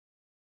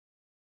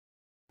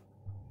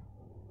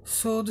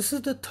So this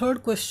is the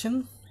third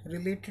question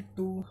related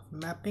to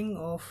mapping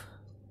of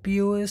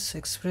POS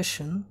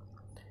expression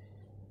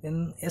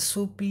in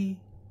SOP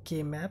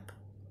K Map.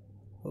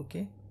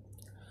 Okay,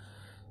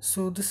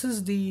 so this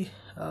is the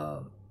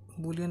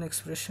Boolean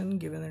expression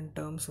given in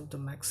terms of the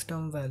max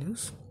term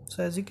values.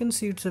 So as you can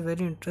see, it's a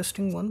very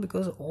interesting one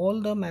because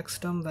all the max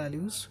term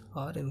values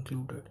are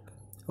included.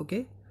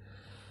 Okay,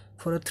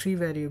 for a 3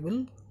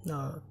 variable,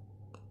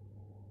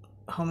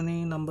 how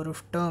many number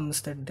of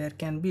terms that there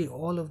can be,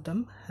 all of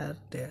them are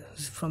there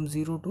from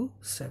 0 to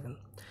 7.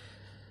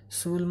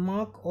 So we'll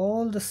mark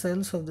all the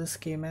cells of this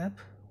K map.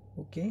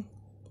 Okay,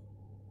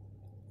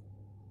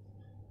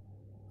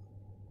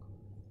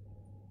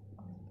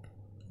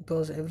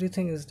 because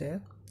everything is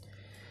there.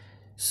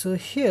 So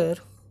here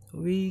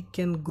we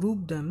can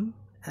group them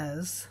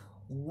as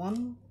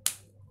one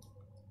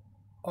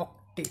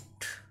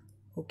octet.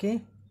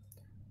 Okay,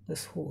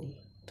 this whole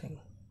thing.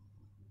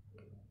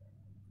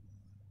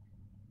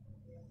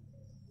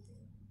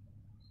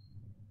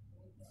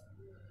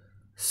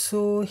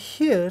 So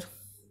here,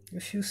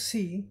 if you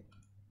see,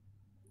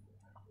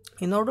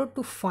 in order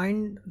to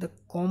find the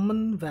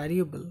common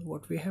variable,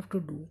 what we have to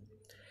do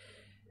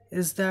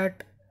is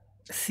that,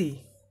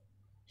 see,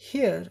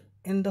 here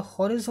in the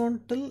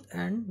horizontal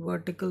and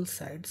vertical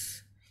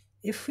sides,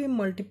 if we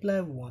multiply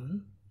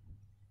 1,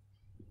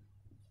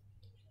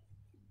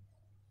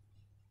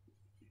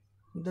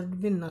 there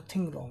would be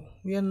nothing wrong.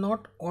 We are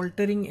not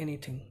altering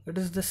anything. It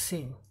is the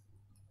same.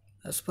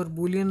 As per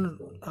Boolean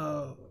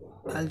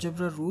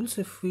algebra rules,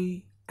 if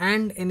we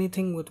AND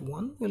anything with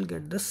 1, we'll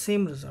get the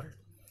same result.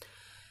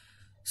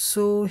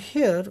 So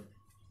here,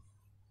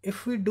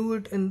 if we do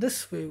it in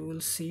this way, we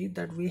will see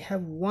that we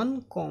have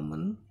one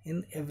common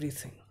in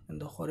everything, in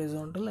the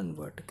horizontal and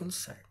vertical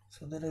side.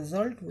 So the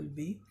result will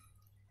be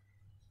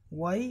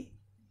y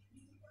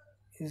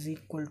is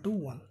equal to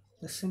 1.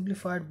 The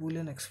simplified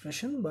Boolean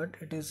expression, but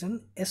it is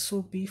in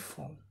SOP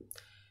form.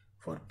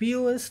 For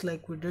POS,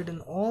 like we did in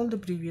all the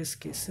previous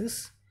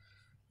cases,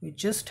 we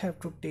just have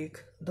to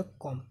take the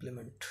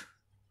complement,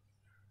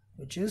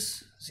 which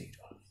is 0.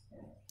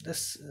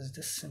 This is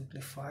the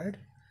simplified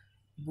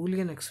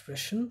Boolean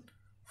expression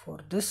for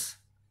this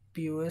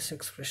POS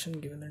expression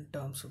given in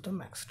terms of the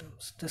max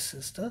terms. This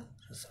is the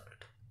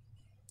result.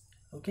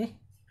 Okay.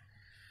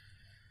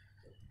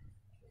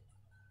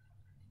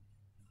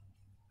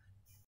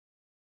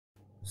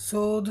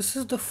 So this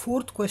is the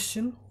fourth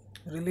question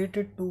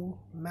related to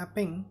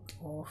mapping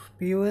of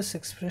POS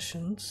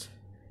expressions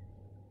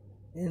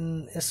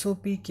in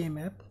SOP K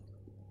Map.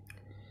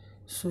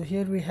 So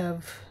here we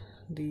have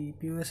the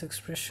POS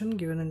expression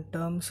given in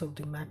terms of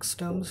the max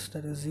terms,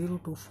 that is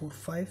 0 to 4,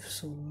 5.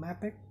 So we'll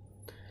map it.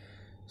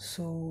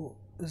 So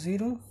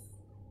 0,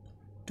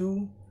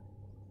 2,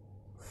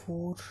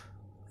 4,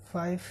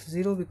 5,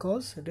 0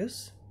 because it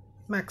is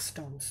max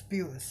terms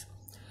POS.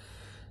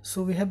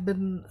 So we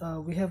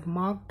have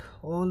marked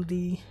all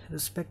the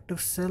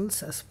respective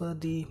cells as per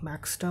the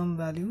max term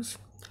values.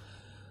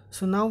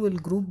 So now we'll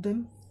group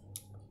them.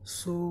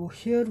 So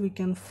here we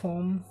can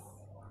form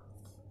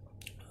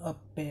a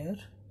pair,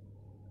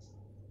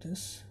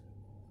 this,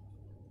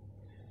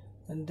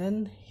 and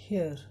then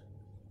here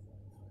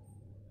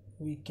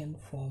we can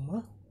form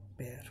a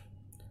pair.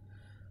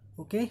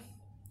 Okay,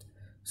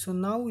 so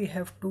now we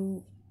have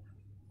to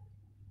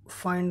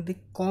find the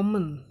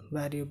common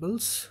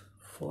variables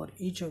for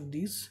each of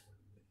these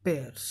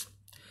pairs.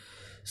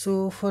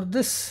 So for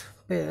this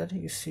pair,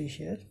 you see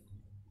here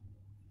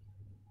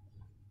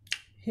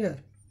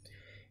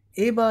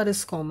A bar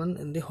is common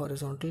in the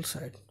horizontal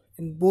side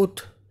in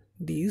both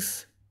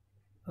these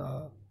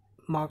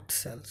marked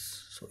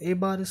cells. So A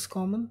bar is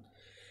common,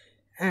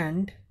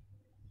 and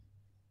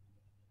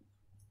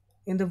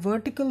in the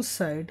vertical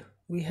side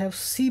we have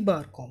C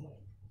bar common.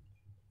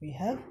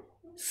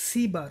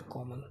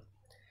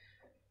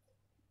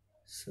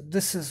 So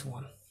this is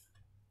one.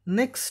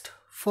 Next,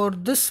 for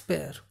this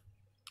pair,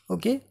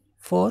 okay,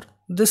 for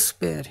this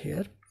pair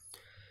here,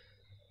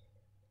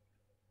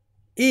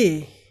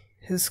 A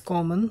is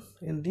common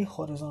in the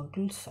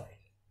horizontal side,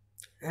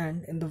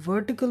 and in the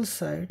vertical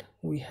side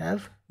we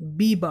have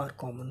B bar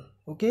common.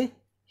 Okay,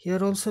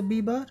 here also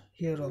B bar,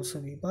 here also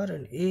B bar,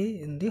 and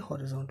A in the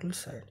horizontal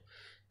side.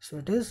 So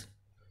it is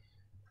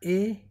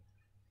A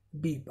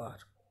B bar.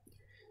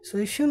 So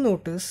if you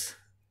notice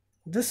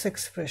this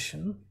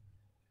expression,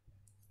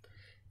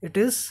 it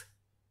is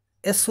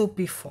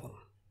SOP form,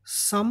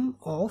 sum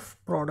of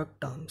product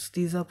terms.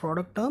 These are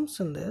product terms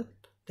and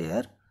they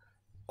are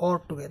OR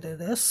together,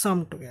 they are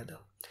summed together.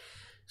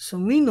 So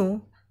we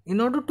know in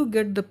order to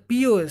get the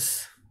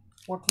POS,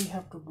 what we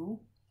have to do,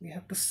 we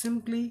have to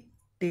simply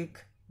take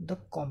the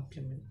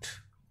complement.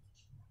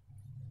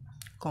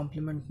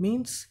 Complement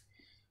means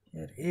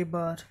here A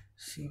bar,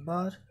 C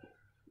bar,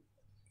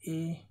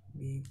 A,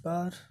 B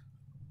bar,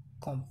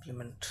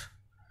 complement.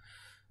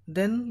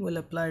 Then we'll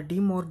apply De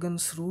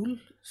Morgan's rule.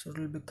 So it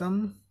will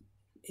become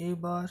A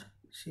bar,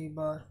 C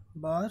bar,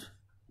 bar,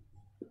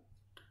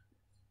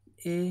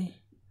 A,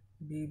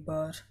 B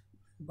bar,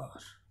 bar.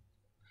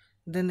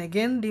 Then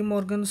again De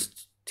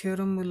Morgan's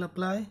theorem will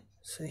apply.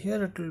 So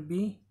here it will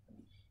be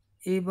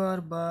A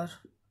bar bar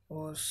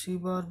or C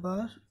bar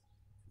bar,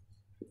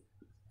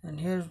 and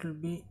here it will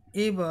be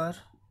A bar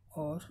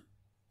or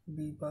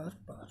B bar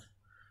bar.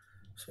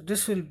 So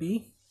this will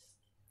be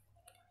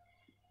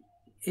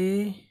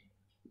A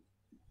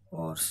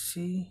or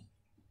C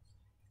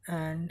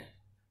and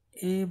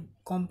A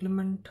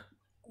complement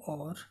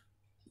or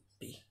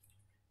B.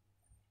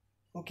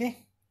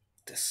 Okay,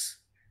 this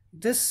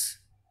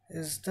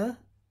is the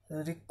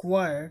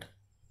required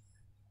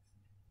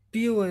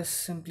POS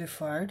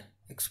simplified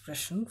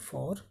expression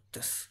for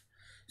this.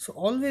 So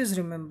always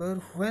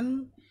remember,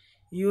 when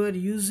you are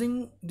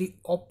using the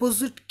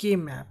opposite K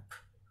map,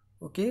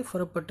 okay,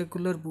 for a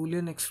particular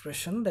Boolean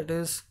expression, that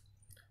is,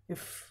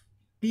 if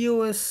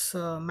POS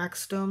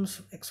max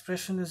terms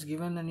expression is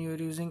given and you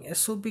are using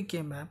SOP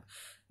K map,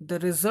 the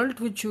result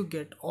which you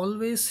get,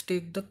 always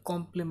take the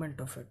complement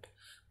of it,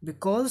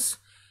 because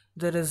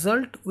the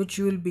result which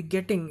you will be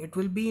getting, it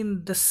will be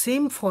in the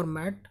same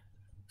format,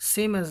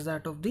 same as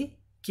that of the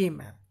K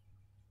map.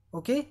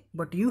 Okay,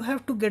 but you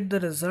have to get the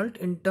result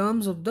in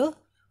terms of the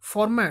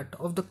format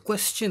of the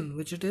question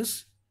which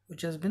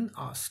has been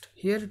asked.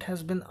 Here it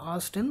has been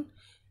asked in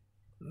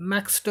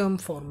max term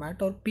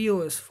format or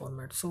POS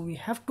format, so we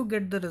have to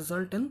get the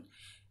result in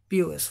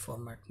POS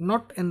format,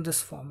 not in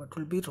this format. It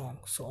will be wrong,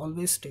 so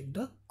always take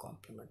the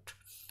complement.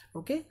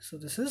 Okay, so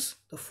this is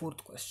the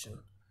fourth question.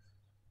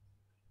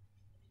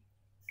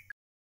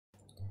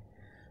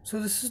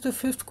 So this is the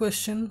fifth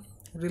question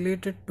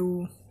related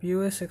to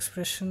POS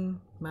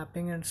expression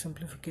mapping and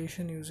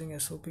simplification using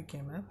SOP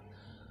K map.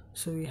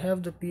 So we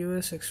have the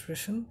POS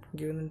expression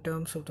given in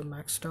terms of the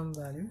max term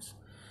values.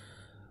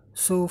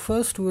 So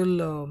first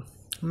we'll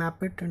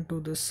map it into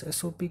this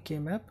SOP K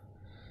map.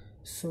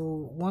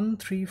 So 1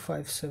 3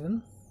 5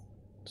 7.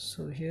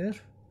 So here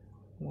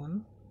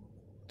 1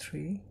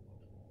 3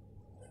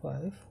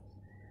 5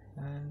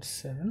 and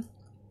 7.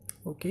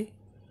 Okay,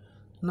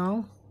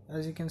 now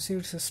as you can see,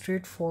 it's a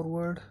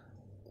straightforward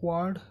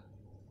quad.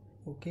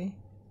 Okay,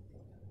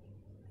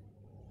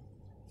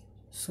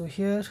 so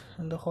here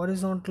in the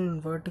horizontal and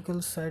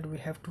vertical side we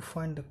have to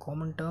find the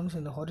common terms.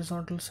 In the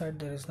horizontal side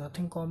there is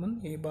nothing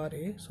common, A bar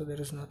A, so there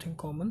is nothing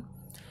common.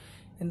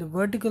 In the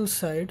vertical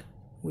side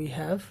we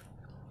have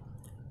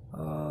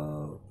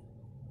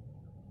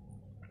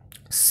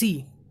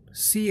C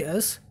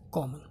as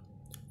common.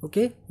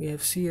 Okay, we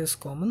have C as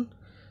common,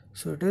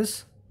 so it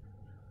is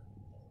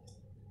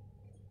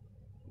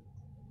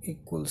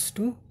equals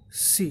to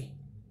C.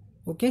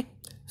 Okay,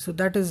 so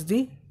that is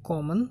the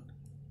common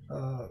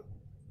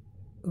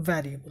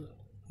variable,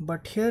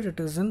 but here it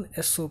is in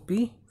SOP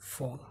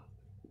form,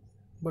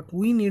 but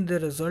we need the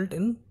result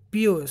in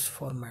POS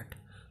format.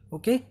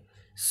 Okay,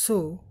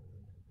 so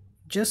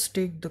just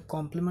take the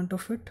complement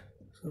of it,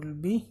 so it will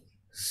be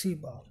C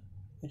bar,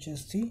 which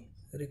is the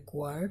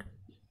required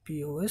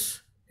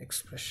POS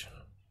expression.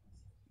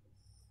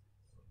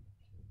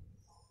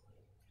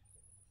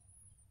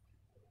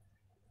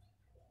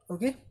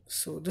 Okay,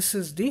 so this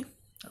is the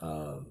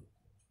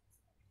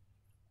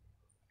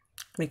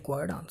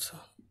required answer.